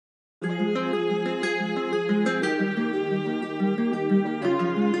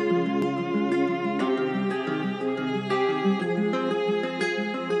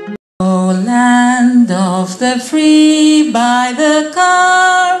O land of the free by the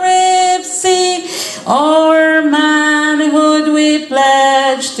Carib Sea, our manhood we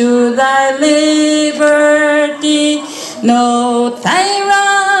pledge to thy liberty. No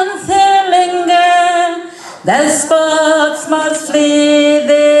tyrants here linger, despots must flee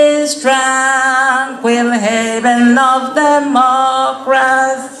this tranquil haven of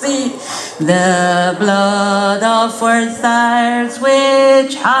democracy. The blood of our sires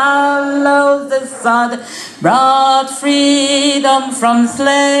which hallows the sod brought freedom from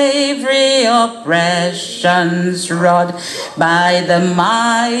slavery, oppression's rod. By the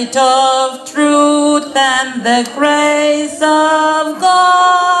might of truth and the grace of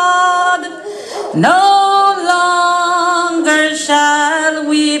God, no longer shall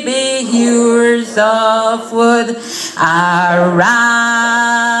we be hewers of wood. Arise,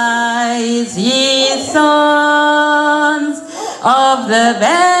 ye sons of the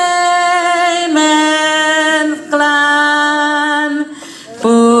Baymen's clan,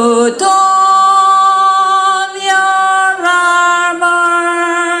 put on your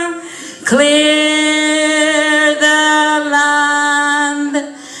armor, clear the land,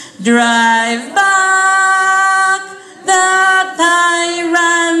 drive back the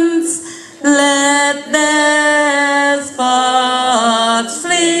tyrants, let despots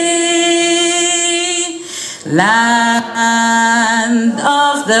flee. Land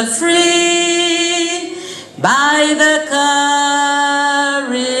of the free by the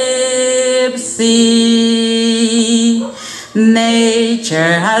Carib Sea.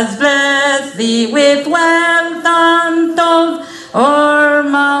 Nature has blessed thee with wealth untold, o'er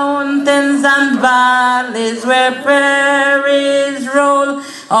mountains and valleys where prairies roll.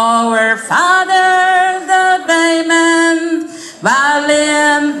 Our fathers, the Baymen,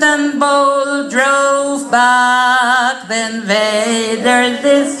 valiant and bold, drove back the invaders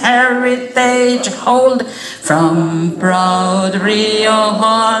this heritage hold. From proud Rio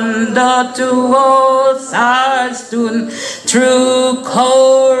Hondo to old Sarstoon, through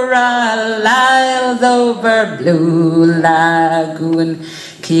Coral Isles over Blue Lagoon.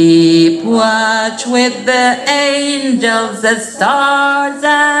 Keep watch with the angels, the stars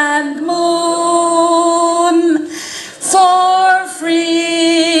and moon, for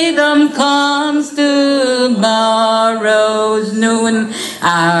freedom comes tomorrow's noon.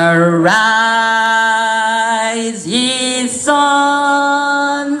 Arise, ye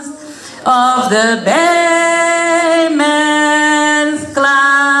sons of the Baymen's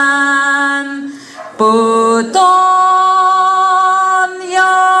clan, put on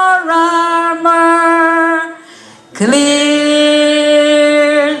your armor, clear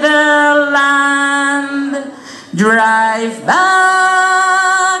the land, drive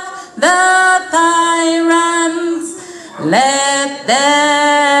back the tyrants, let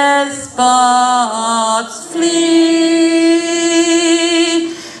despots flee.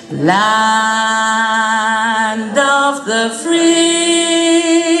 Land of the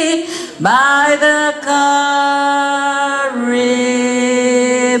free by the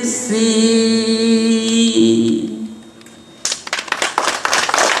Carib Sea.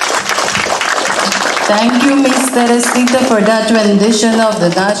 Thank you, Miss Teresita, for that rendition of the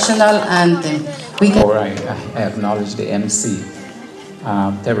national anthem. Before I acknowledge the MC,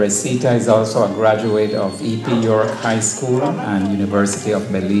 Teresita is also a graduate of E.P. York High School and University of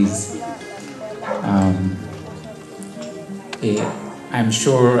Belize. I'm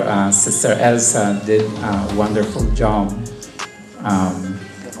sure Sister Elsa did a wonderful job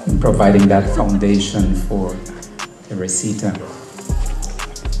in providing that foundation for Teresita.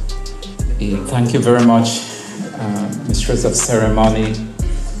 Thank you very much, Mistress of Ceremony,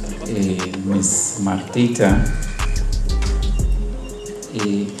 Miss Martita.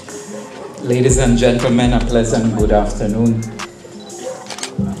 Ladies and gentlemen, a pleasant good afternoon.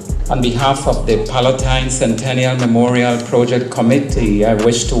 On behalf of the Pallottine Centennial Memorial Project Committee, I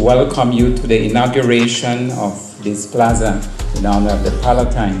wish to welcome you to the inauguration of this plaza in honor of the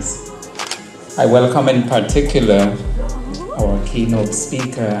Pallottines. I welcome in particular our keynote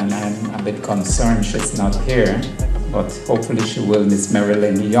speaker, and I'm a bit concerned she's not here, but hopefully she will, Miss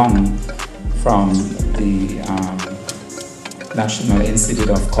Marilyn Young from the National Institute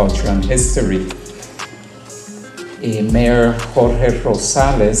of Culture and History. Mayor Jorge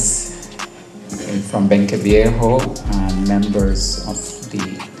Rosales from Benque, Viejo, and members of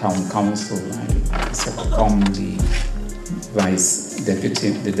the Town Council, and Mr. Kong,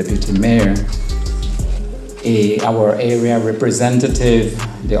 the Deputy Mayor. Our area representative,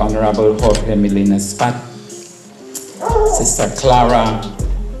 the Honorable Jorge Espat, Sister Clara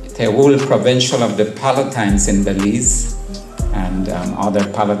Teul, Provincial of the Pallottines in Belize, and and other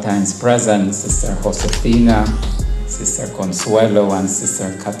Pallottines present, Sister Josefina, Sister Consuelo, and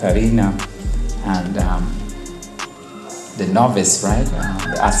Sister Catarina, and the novice, right?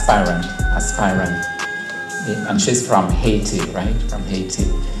 The aspirant, and she's from Haiti, right? From Haiti.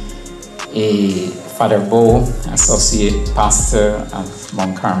 Father Bo, Associate Pastor of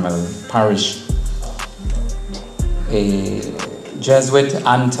Mount Carmel Parish. Jesuit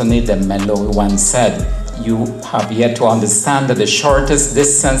Anthony de Mello once said, "You have yet to understand that the shortest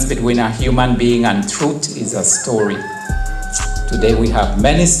distance between a human being and truth is a story." Today we have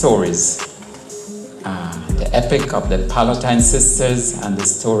many stories. The epic of the Pallottine sisters and the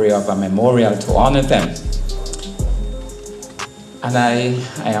story of a memorial to honor them. And I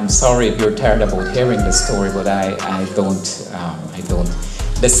am sorry if you're tired about hearing the story, but I don't.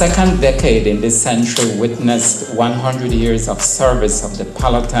 The second decade in this century witnessed 100 years of service of the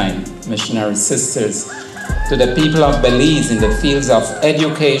Pallottine missionary sisters to the people of Belize in the fields of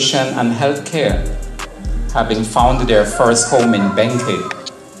education and healthcare, having founded their first home in Benque,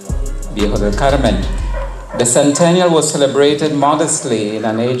 Viejo del Carmen. The centennial was celebrated modestly in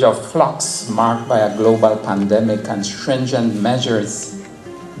an age of flux marked by a global pandemic and stringent measures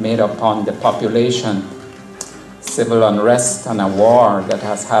made upon the population, civil unrest, and a war that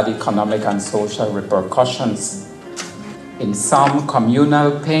has had economic and social repercussions. In some,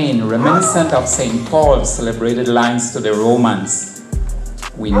 communal pain reminiscent of St. Paul's celebrated lines to the Romans.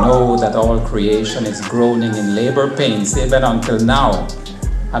 We know that all creation is groaning in labor pains even until now.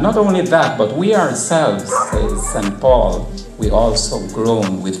 And not only that, but we ourselves, says St. Paul, we also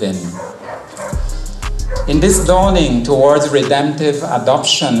groan within. In this dawning towards redemptive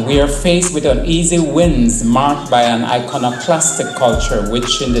adoption, we are faced with uneasy winds marked by an iconoclastic culture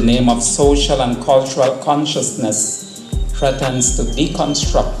which, in the name of social and cultural consciousness, threatens to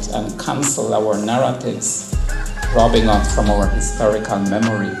deconstruct and cancel our narratives, robbing us from our historical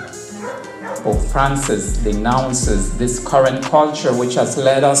memory. Pope Francis denounces this current culture which has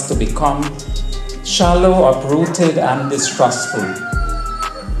led us to become shallow, uprooted, and distrustful.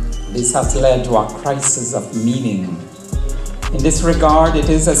 This has led to a crisis of meaning. In this regard, it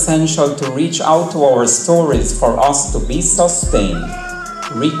is essential to reach out to our stories for us to be sustained,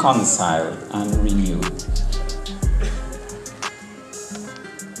 reconciled, and renewed.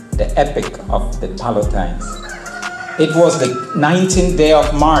 The epic of the Pallottines. It was the 19th day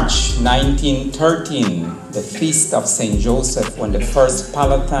of March, 1913, the feast of St. Joseph, when the first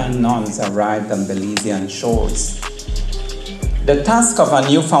Pallottine nuns arrived on Belizean shores. The task of a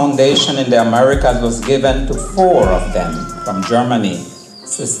new foundation in the Americas was given to 4 of them from Germany: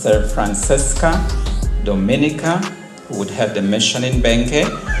 Sister Francesca, Dominica, who would head the mission in Benque,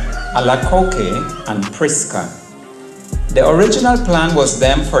 Alacoque, and Prisca. The original plan was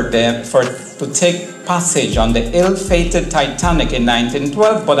then to take passage on the ill-fated Titanic in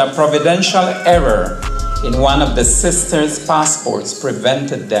 1912, but a providential error in one of the sisters' passports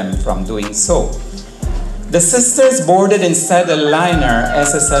prevented them from doing so. The sisters boarded instead a liner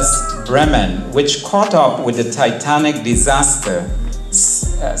SSS Bremen, which caught up with the Titanic disaster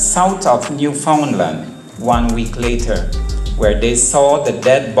south of Newfoundland 1 week later, where they saw the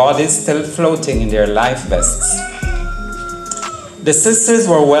dead bodies still floating in their life vests. The sisters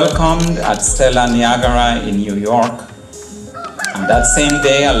were welcomed at Stella Niagara in New York, and that same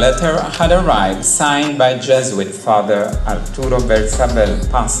day a letter had arrived signed by Jesuit Father Arturo Bersabel,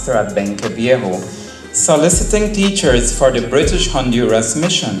 pastor at Benque Viejo, soliciting teachers for the British Honduras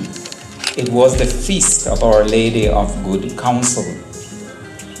mission. It was the feast of Our Lady of Good Counsel.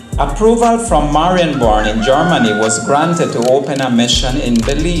 Approval from Marienborn in Germany was granted to open a mission in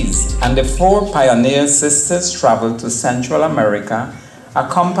Belize, and the 4 pioneer sisters traveled to Central America,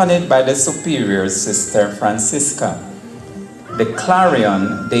 accompanied by the superior Sister Francisca. The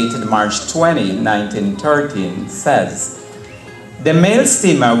Clarion, dated March 20, 1913, says, "The mail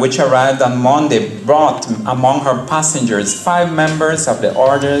steamer which arrived on Monday brought among her passengers 5 members of the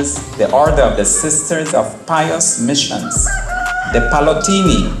Order of the Sisters of Pious Missions, the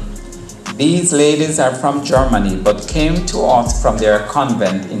Pallottine. These ladies are from Germany, but came to us from their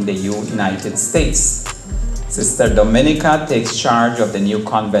convent in the United States. Sister Dominica takes charge of the new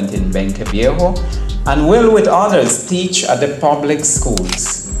convent in Benque Viejo and will, with others, teach at the public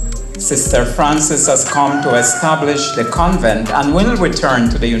schools. Sister Francis has come to establish the convent and will return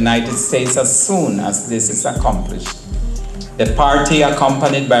to the United States as soon as this is accomplished." The party,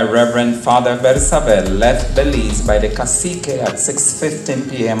 accompanied by Reverend Father Bersabel, left Belize by the Cacique at 6:15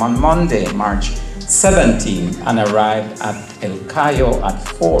 p.m. on Monday, March 17, and arrived at El Cayo at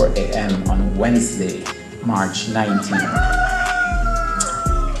 4 a.m. on Wednesday, March 19.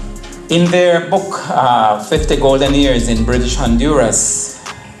 In their book, 50 Golden Years in British Honduras,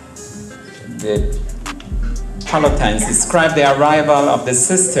 the Pallottines describe the arrival of the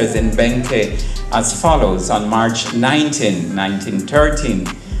sisters in Benque as follows. On March 19, 1913,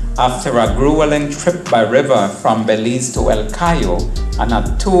 after a grueling trip by river from Belize to El Cayo and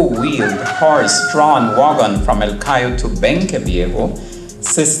a two-wheeled horse-drawn wagon from El Cayo to Benque Viejo,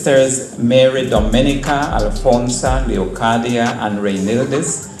 Sisters Mary Dominica, Alfonsa, Leocadia, and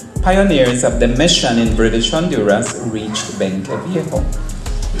Reynildes, pioneers of the mission in British Honduras, reached Benque Viejo.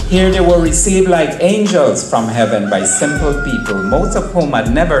 Here they were received like angels from heaven by simple people, most of whom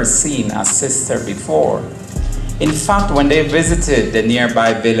had never seen a sister before. In fact, when they visited the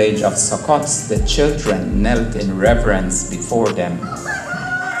nearby village of Socots, the children knelt in reverence before them.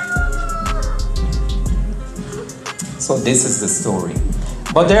 So this is the story.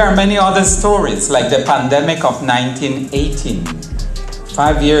 But there are many other stories, like the pandemic of 1918.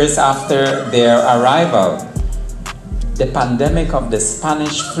 5 years after their arrival, the pandemic of the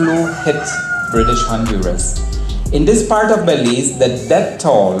Spanish flu hit British Honduras. In this part of Belize, the death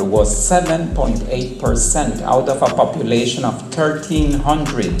toll was 7.8% out of a population of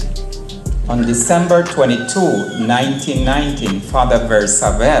 1,300. On December 22, 1919, Father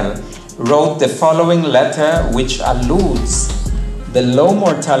Versavel wrote the following letter, which alludes the low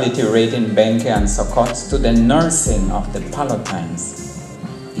mortality rate in Benque and Socots to the nursing of the Pallottines.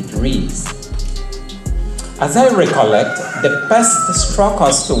 It reads, "As I recollect, the pest struck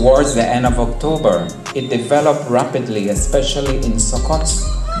us towards the end of October. It developed rapidly, especially in Socots.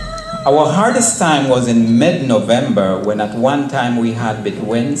 Our hardest time was in mid-November, when at one time we had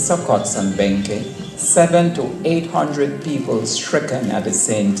between Socots and Benque 700 to 800 people stricken at the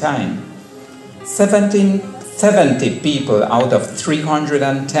same time. 70 people out of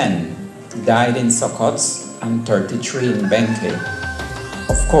 310 died in Socots and 33 in Benque.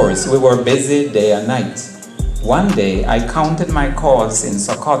 Of course, we were busy day and night. One day, I counted my calls in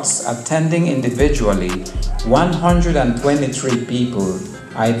Socots, attending individually 123 people,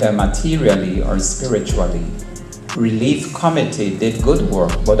 either materially or spiritually. Relief committee did good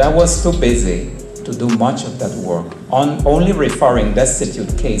work, but I was too busy to do much of that work, only referring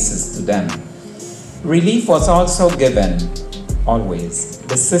destitute cases to them. Relief was also given, always.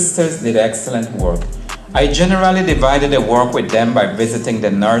 The sisters did excellent work. I generally divided the work with them by visiting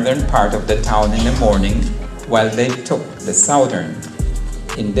the northern part of the town in the morning, while they took the southern.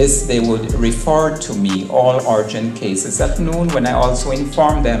 In this, they would refer to me all urgent cases at noon, when I also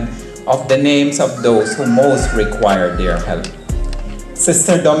informed them of the names of those who most required their help.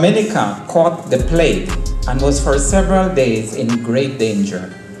 Sister Dominica caught the plague and was for several days in great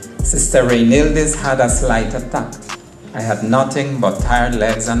danger. Sister Reynildes had a slight attack. I had nothing but tired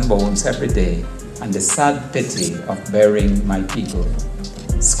legs and bones every day, and the sad pity of burying my people.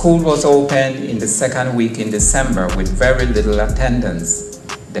 School was opened in the second week in December with very little attendance.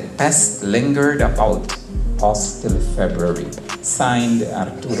 The pest lingered about us till February. Signed,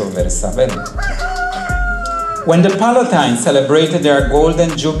 Arturo Versavel." When the Pallottines celebrated their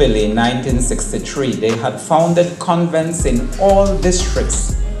Golden Jubilee in 1963, they had founded convents in all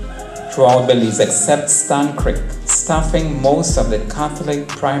districts throughout Belize except Stan Creek, staffing most of the Catholic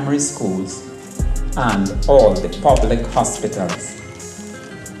primary schools and all the public hospitals.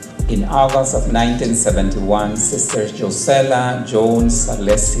 In August of 1971, Sisters Josela, Jones,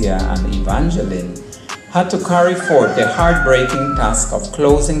 Alessia, and Evangeline had to carry forth the heartbreaking task of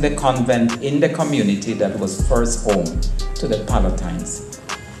closing the convent in the community that was first home to the Pallottines.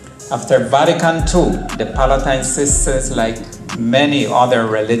 After Vatican II, the Pallottine sisters, like many other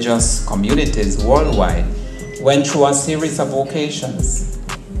religious communities worldwide, went through a series of vocations.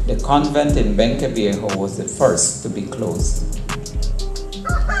 The convent in Benque Viejo was the first to be closed.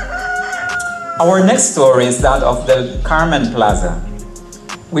 Our next story is that of the Carmen Plaza.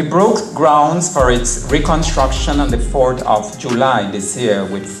 We broke grounds for its reconstruction on the 4th of July this year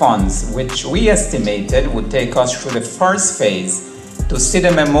with funds which we estimated would take us through the first phase to see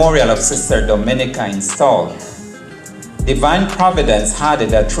the memorial of Sister Dominica installed. Divine Providence had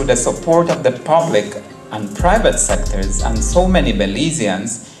it that through the support of the public and private sectors and so many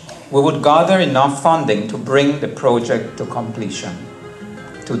Belizeans, we would gather enough funding to bring the project to completion.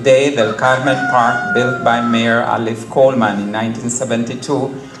 Today, the Carmen Park, built by Mayor Alif Coleman in 1972,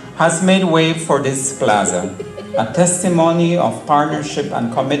 has made way for this plaza, a testimony of partnership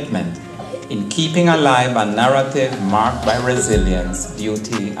and commitment in keeping alive a narrative marked by resilience,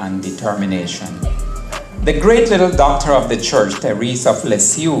 beauty, and determination. The great little doctor of the church, Therese of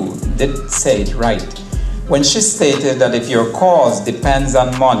Lisieux, did say it right when she stated that if your cause depends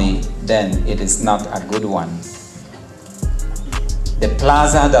on money, then it is not a good one. The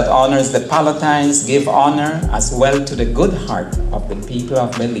plaza that honors the Pallottines give honor as well to the good heart of the people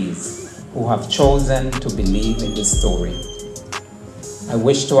of Belize who have chosen to believe in this story. I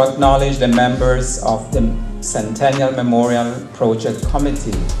wish to acknowledge the members of the Centennial Memorial Project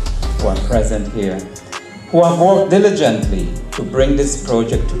Committee who are present here, who have worked diligently to bring this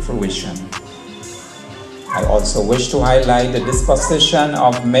project to fruition. I also wish to highlight the disposition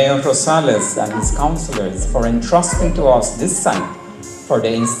of Mayor Rosales and his councilors for entrusting to us this site for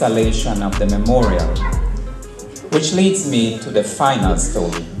the installation of the memorial, which leads me to the final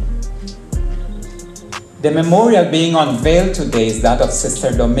story. The memorial being unveiled today is that of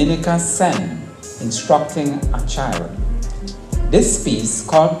Sister Dominica Sen, instructing a child. This piece,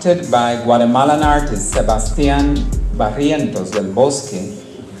 sculpted by Guatemalan artist Sebastián Barrientos del Bosque,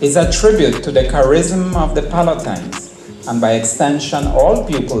 is a tribute to the charism of the Pallottines, and by extension all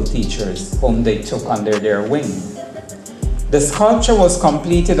pupil teachers whom they took under their wing. The sculpture was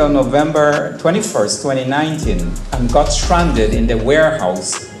completed on November 21st, 2019, and got stranded in the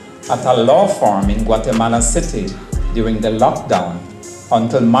warehouse at a law firm in Guatemala City during the lockdown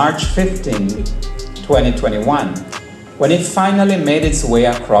until March 15, 2021, when it finally made its way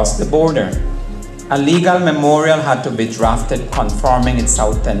across the border. A legal memorial had to be drafted confirming its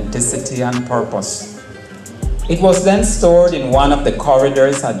authenticity and purpose. It was then stored in one of the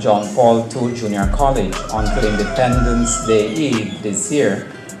corridors at John Paul II Junior College until Independence Day Eve this year,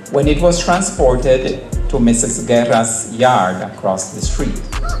 when it was transported to Mrs. Guerra's yard across the street.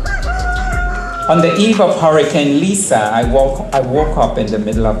 On the eve of Hurricane Lisa, I woke up in the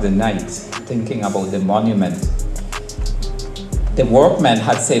middle of the night thinking about the monument. The workmen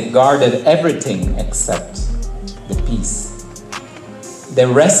had safeguarded everything except the piece. The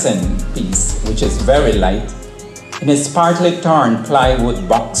resin piece, which is very light, in its partly torn plywood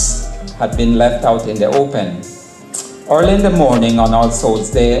box, had been left out in the open. Early in the morning on All Souls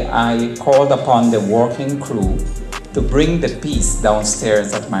Day, I called upon the working crew to bring the piece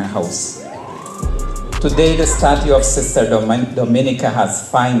downstairs at my house. Today, the statue of Sister Dominica has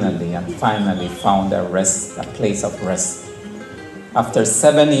finally found a place of rest. After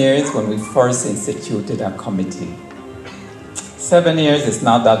 7 years, when we first instituted a committee. 7 years is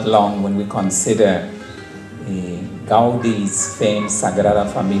not that long when we consider Gaudi's famed Sagrada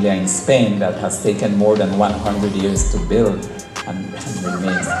Familia in Spain that has taken more than 100 years to build and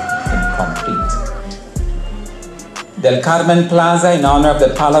remains incomplete. Del Carmen Plaza in honor of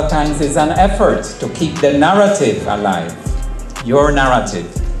the Pallottines is an effort to keep the narrative alive, your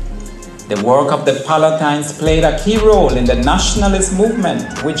narrative. The work of the Pallottines played a key role in the nationalist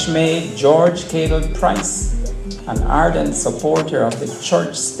movement, which made George Cadell Price an ardent supporter of the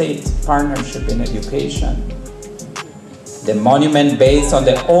church-state partnership in education. The monument, based on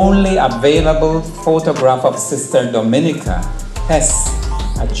the only available photograph of Sister Dominica Hess,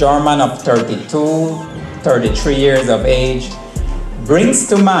 a German of 33 years of age, brings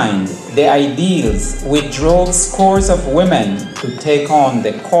to mind the ideals which drove scores of women to take on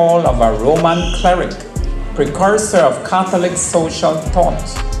the call of a Roman cleric, precursor of Catholic social thought,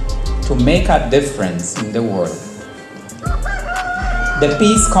 to make a difference in the world. The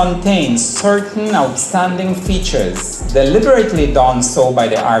piece contains certain outstanding features, deliberately done so by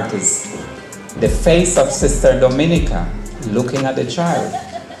the artist. The face of Sister Dominica looking at the child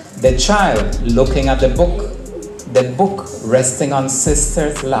looking at the book resting on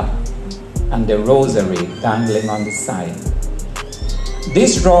Sister's lap, and the rosary dangling on the side.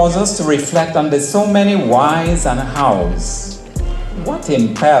 This draws us to reflect on the so many whys and hows. What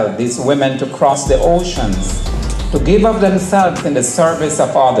impelled these women to cross the oceans, to give of themselves in the service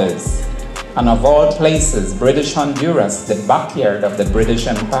of others, and of all places, British Honduras, the backyard of the British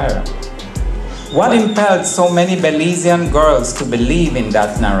Empire? What impelled so many Belizean girls to believe in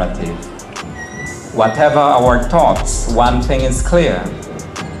that narrative? Whatever our thoughts, one thing is clear.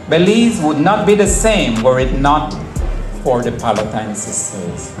 Belize would not be the same were it not for the Pallottine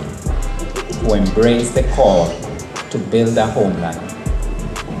sisters who embraced the call to build a homeland.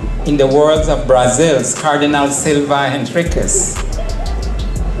 In the words of Brazil's Cardinal Silva Henriques,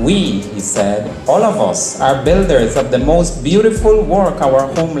 we, he said, all of us are builders of the most beautiful work,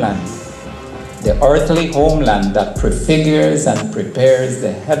 our homeland, the earthly homeland that prefigures and prepares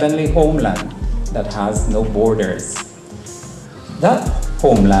the heavenly homeland that has no borders. That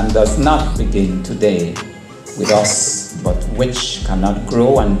homeland does not begin today with us, but which cannot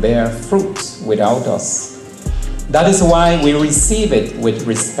grow and bear fruit without us. That is why we receive it with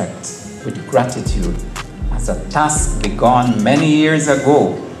respect, with gratitude, as a task begun many years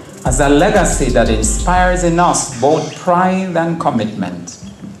ago, as a legacy that inspires in us both pride and commitment.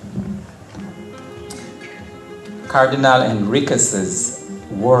 Cardinal Enriquez's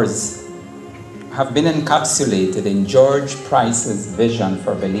words have been encapsulated in George Price's vision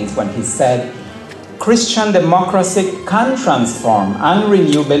for Belize when he said, Christian democracy can transform and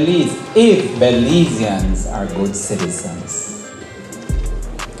renew Belize if Belizeans are good citizens.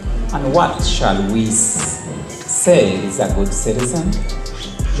 And what shall we say is a good citizen?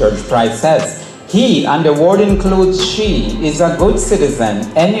 George Price says, he, and the word includes she, is a good citizen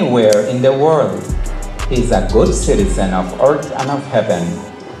anywhere in the world. He is a good citizen of earth and of heaven,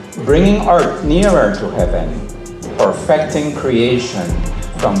 bringing earth nearer to heaven, perfecting creation,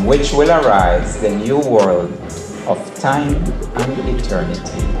 from which will arise the new world of time and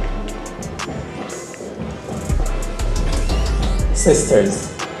eternity.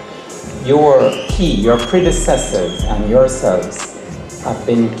 Sisters, you were key, your predecessors and yourselves have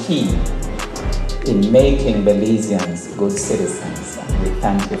been key in making Belizeans good citizens, and we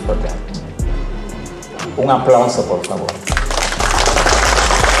thank you for that. Un aplauso, por favor.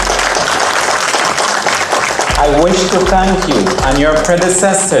 I wish to thank you and your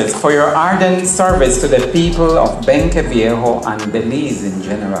predecessors for your ardent service to the people of Benque, Viejo, and Belize in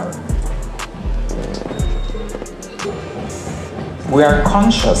general. We are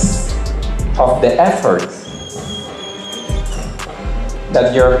conscious of the efforts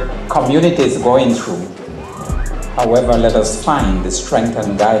that your community is going through. However, let us find the strength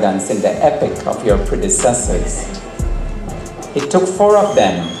and guidance in the epic of your predecessors. It took 4 of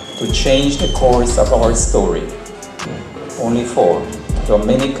them to change the course of our story. Only 4,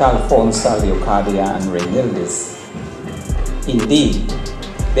 Dominica, Alfonso, Leocadia, and Reynildis. Indeed,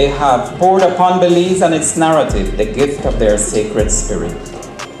 they have poured upon Belize and its narrative the gift of their sacred spirit.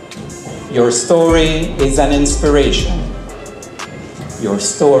 Your story is an inspiration. Your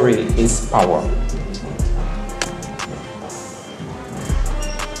story is power.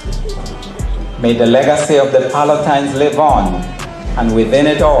 May the legacy of the Pallottines live on, and within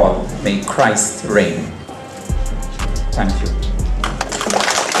it all, may Christ reign. Thank you.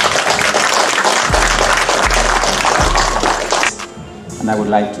 And I would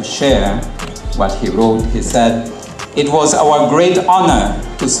like to share what he wrote. He said, "It was our great honor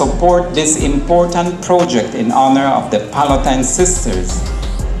to support this important project in honor of the Pallottine sisters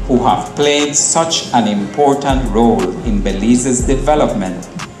who have played such an important role in Belize's development,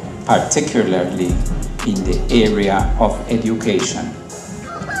 particularly in the area of education."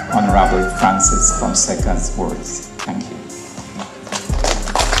 Honorable Francis Fonseca's words. Thank you.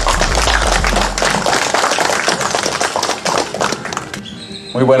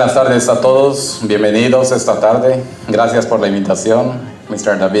 Muy buenas tardes a todos, bienvenidos esta tarde. Gracias por la invitación,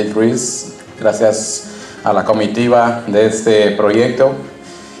 Mr. David Ruiz. Gracias a la comitiva de este proyecto.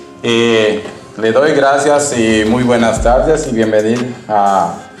 Le doy gracias y muy buenas tardes y bienvenido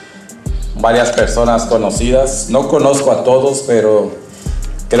a varias personas conocidas. No conozco a todos, pero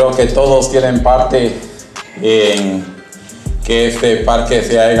creo que todos tienen parte en que este parque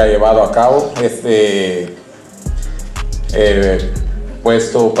se haya llevado a cabo.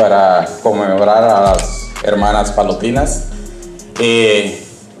 Puesto para conmemorar a las hermanas pallotinas.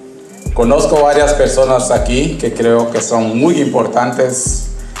 Conozco varias personas aquí que creo que son muy importantes.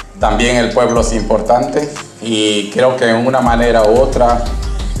 También el pueblo es importante y creo que en una manera u otra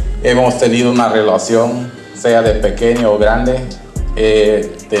hemos tenido una relación, sea de pequeño o grande.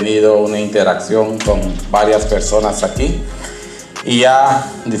 He tenido una interacción con varias personas aquí. Y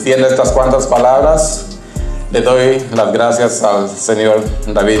ya diciendo estas cuantas palabras, le doy las gracias al señor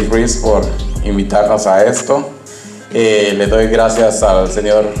David Ruiz por invitarnos a esto. Le doy gracias al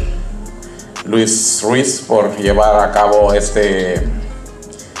señor Luis Ruiz por llevar a cabo este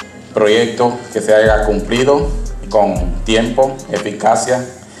proyecto que se haya cumplido con tiempo, eficacia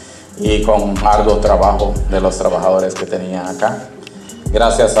y con arduo trabajo de los trabajadores que tenían acá.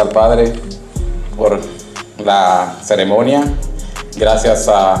 Gracias al Padre por la ceremonia. Gracias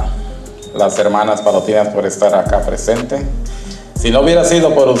a las hermanas pallotinas por estar acá presente. Si no hubiera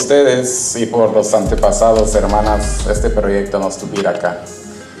sido por ustedes y por los antepasados, hermanas, este proyecto no estuviera acá.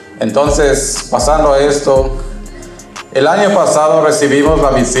 Entonces, pasando a esto, el año pasado recibimos la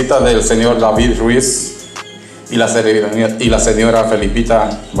visita del señor David Ruiz y la señora Felipita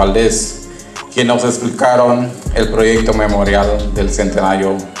Valdés, quienes nos explicaron el proyecto memorial del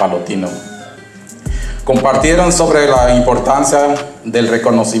centenario pallottino. Compartieron sobre la importancia del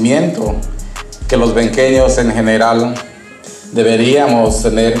reconocimiento que los benqueños en general deberíamos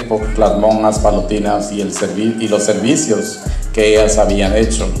tener por las monjas pallotinas y los servicios que ellas habían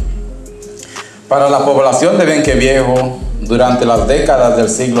hecho. Para la población de Benque Viejo, durante las décadas del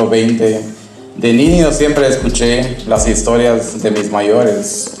siglo XX, de niño siempre escuché las historias de mis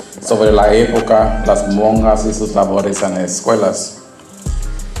mayores sobre la época, las monjas y sus labores en las escuelas.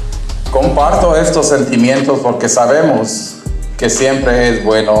 Comparto estos sentimientos porque sabemos que siempre es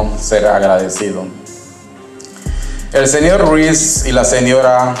bueno ser agradecido. El señor Ruiz y la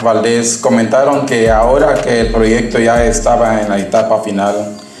señora Valdés comentaron que ahora que el proyecto ya estaba en la etapa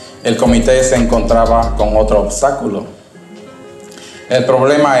final, el comité se encontraba con otro obstáculo. El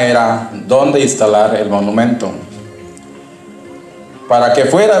problema era dónde instalar el monumento para que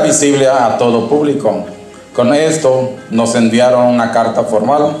fuera visible a todo público. Con esto nos enviaron una carta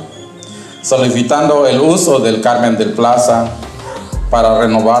formal solicitando el uso del Carmen del Plaza para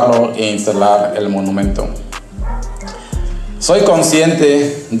renovarlo e instalar el monumento. Soy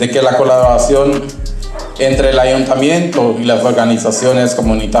consciente de que la colaboración entre el ayuntamiento y las organizaciones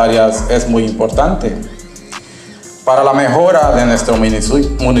comunitarias es muy importante. Para la mejora de nuestro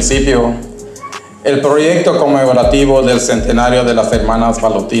municipio, el proyecto conmemorativo del centenario de las hermanas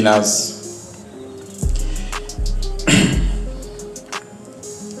Pallottines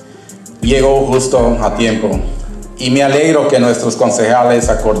llegó justo a tiempo y me alegro que nuestros concejales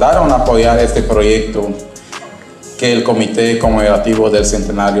acordaron apoyar este proyecto que el Comité Conmemorativo del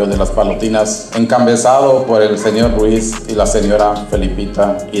Centenario de las Pallottines, encabezado por el señor Ruiz y la señora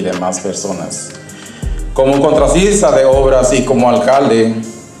Felipita y demás personas. Como contratista de obras y como alcalde,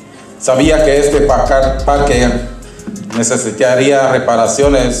 sabía que este parque necesitaría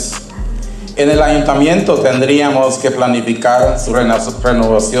reparaciones. En el ayuntamiento tendríamos que planificar su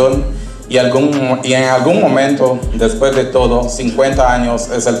renovación y en algún momento, después de todo, 50 años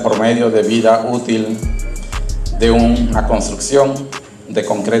es el promedio de vida útil de una construcción de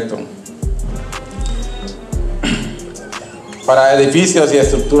concreto. Para edificios y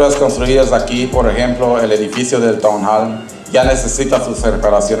estructuras construidas aquí, por ejemplo, el edificio del Town Hall ya necesita sus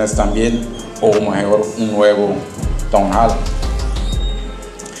reparaciones también, o mejor, un nuevo Town Hall.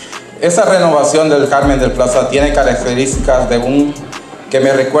 Esta renovación del Carmen del Plaza tiene características que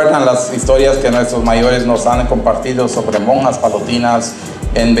me recuerdan las historias que nuestros mayores nos han compartido sobre monjas pallotinas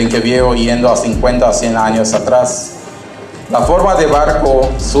en Benque Viejo yendo a 50 a 100 años atrás. La forma de barco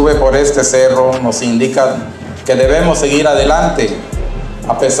sube por este cerro nos indica que debemos seguir adelante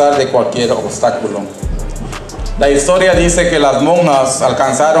a pesar de cualquier obstáculo. La historia dice que las monjas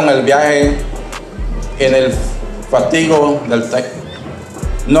alcanzaron el viaje en el fatigo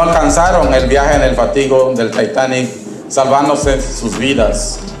no alcanzaron el viaje en el fatigo del Titanic, salvándose sus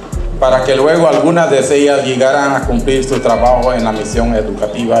vidas, para que luego algunas de ellas llegaran a cumplir su trabajo en la misión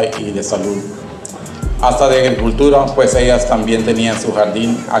educativa y de salud. Hasta de agricultura, pues ellas también tenían su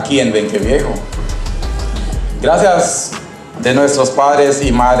jardín aquí en Benque Viejo. Gracias de nuestros padres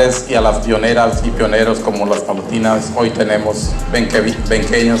y madres y a las pioneras y pioneros como las Pallottines, hoy tenemos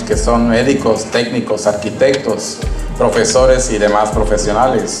benqueños que son médicos, técnicos, arquitectos, profesores y demás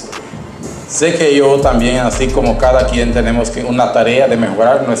profesionales. Sé que yo también, así como cada quien, tenemos una tarea de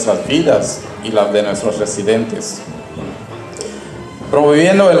mejorar nuestras vidas y las de nuestros residentes.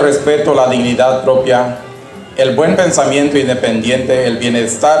 Promoviendo el respeto, la dignidad propia, el buen pensamiento independiente, el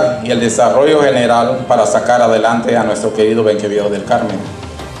bienestar y el desarrollo general para sacar adelante a nuestro querido Benque Viejo del Carmen.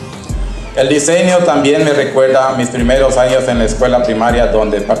 El diseño también me recuerda a mis primeros años en la escuela primaria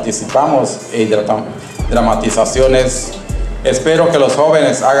donde participamos en dramatizaciones. Espero que los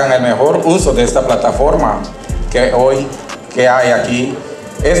jóvenes hagan el mejor uso de esta plataforma que hay aquí.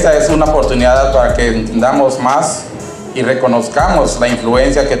 Esta es una oportunidad para que entendamos más y reconozcamos la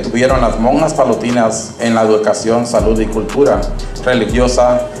influencia que tuvieron las monjas pallotinas en la educación, salud y cultura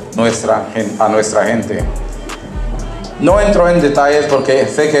religiosa a nuestra gente. No entro en detalles porque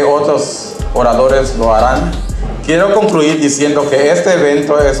sé que otros oradores lo harán. Quiero concluir diciendo que este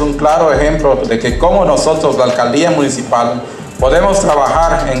evento es un claro ejemplo de que como nosotros, la alcaldía municipal, podemos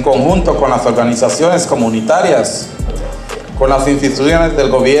trabajar en conjunto con las organizaciones comunitarias, con las instituciones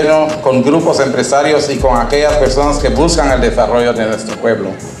del gobierno, con grupos empresarios y con aquellas personas que buscan el desarrollo de nuestro pueblo.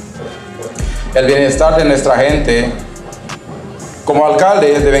 El bienestar de nuestra gente. Como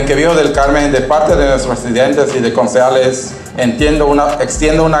alcalde de Benque Viejo del Carmen, de parte de nuestros residentes y de concejales, extiendo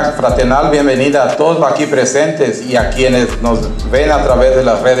una fraternal bienvenida a todos aquí presentes y a quienes nos ven a través de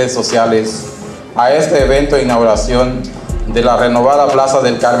las redes sociales a este evento de inauguración de la renovada Plaza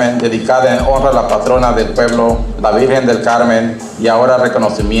del Carmen, dedicada en honra a la patrona del pueblo, la Virgen del Carmen, y ahora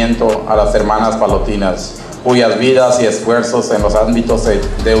reconocimiento a las hermanas Pallottines, cuyas vidas y esfuerzos en los ámbitos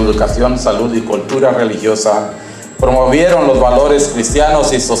de educación, salud y cultura religiosa promovieron los valores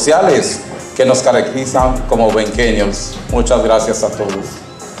cristianos y sociales que nos caracterizan como benqueños. Muchas gracias a todos.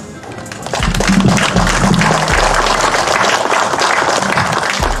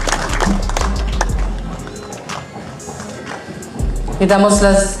 Le damos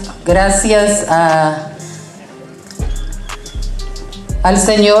las gracias al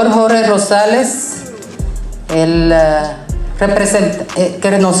señor Jorge Rosales, que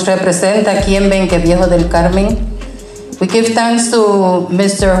nos representa aquí en Benque, Viejo del Carmen. We give thanks to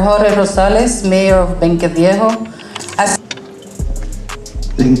Mr. Jorge Rosales, Mayor of Benque Viejo.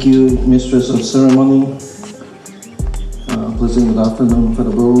 Thank you, Mistress of Ceremony. Pleasant good afternoon for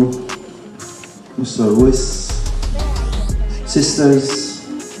the bowl. Mr. Ruiz, Sisters,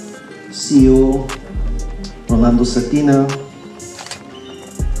 CEO, Rolando Cetina,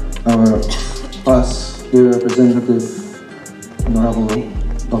 our past representative, Honorable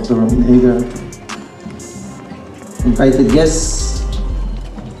Dr. Ramin Agar, invited guests,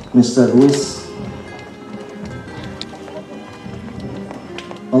 Mr. Ruiz.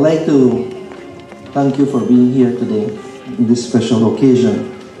 I'd like to thank you for being here today in this special occasion.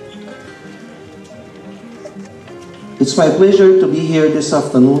 It's my pleasure to be here this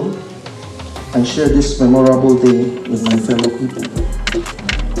afternoon and share this memorable day with my fellow people.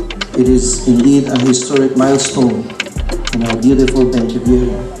 It is indeed a historic milestone in our beautiful Benque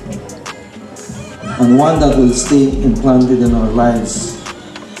Viejo, and one that will stay implanted in our lives.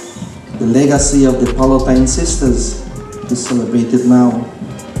 The legacy of the Pallottine sisters is celebrated now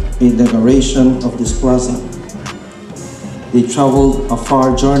in the inauguration of this plaza. They traveled a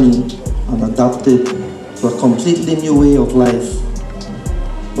far journey and adapted to a completely new way of life.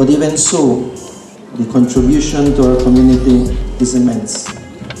 But even so, the contribution to our community is immense.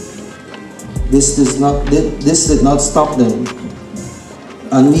 This did not stop them,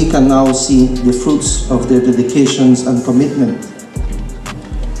 and we can now see the fruits of their dedications and commitment.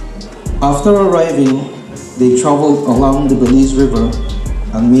 After arriving, they traveled along the Belize River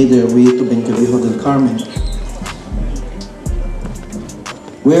and made their way to Benque Viejo del Carmen,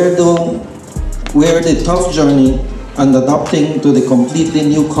 where the tough journey and adapting to the completely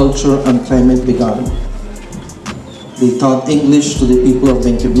new culture and climate began. They taught English to the people of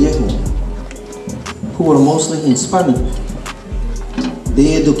Benque Viejo, who were mostly Hispanic.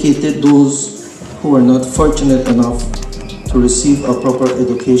 They educated those who were not fortunate enough to receive a proper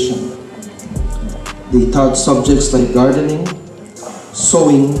education. They taught subjects like gardening,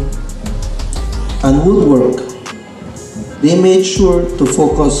 sewing, and woodwork. They made sure to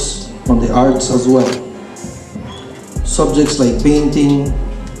focus on the arts as well. Subjects like painting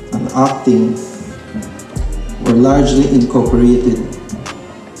and acting were largely incorporated.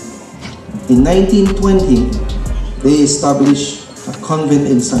 In 1920, they established a convent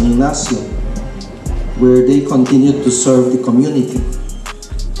in San Ignacio, where they continued to serve the community.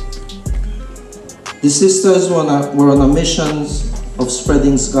 The sisters were on a mission of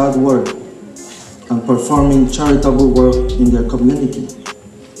spreading God's word and performing charitable work in their community.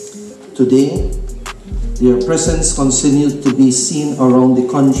 Today, their presence continues to be seen around the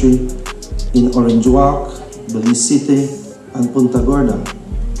country in Orangewac, Belize City, and Punta Gorda.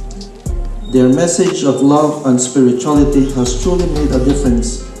 Their message of love and spirituality has truly made a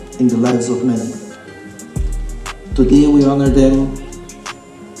difference in the lives of many. Today we honor them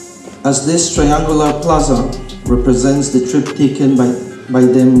as this triangular plaza represents the trip taken by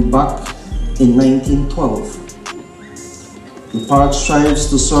them back in 1912. The park strives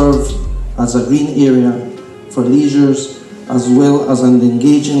to serve as a green area for leisures as well as an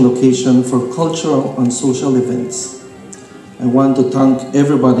engaging location for cultural and social events. I want to thank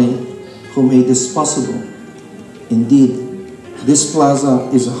everybody who made this possible. Indeed, this plaza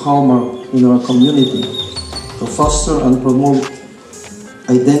is a hallmark in our community to foster and promote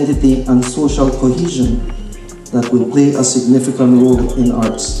identity and social cohesion that will play a significant role in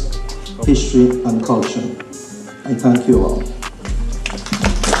arts, history, and culture. I thank you all.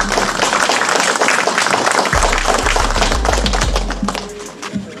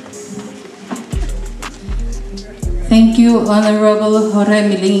 Thank you, Honorable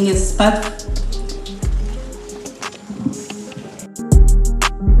Jorge Espat.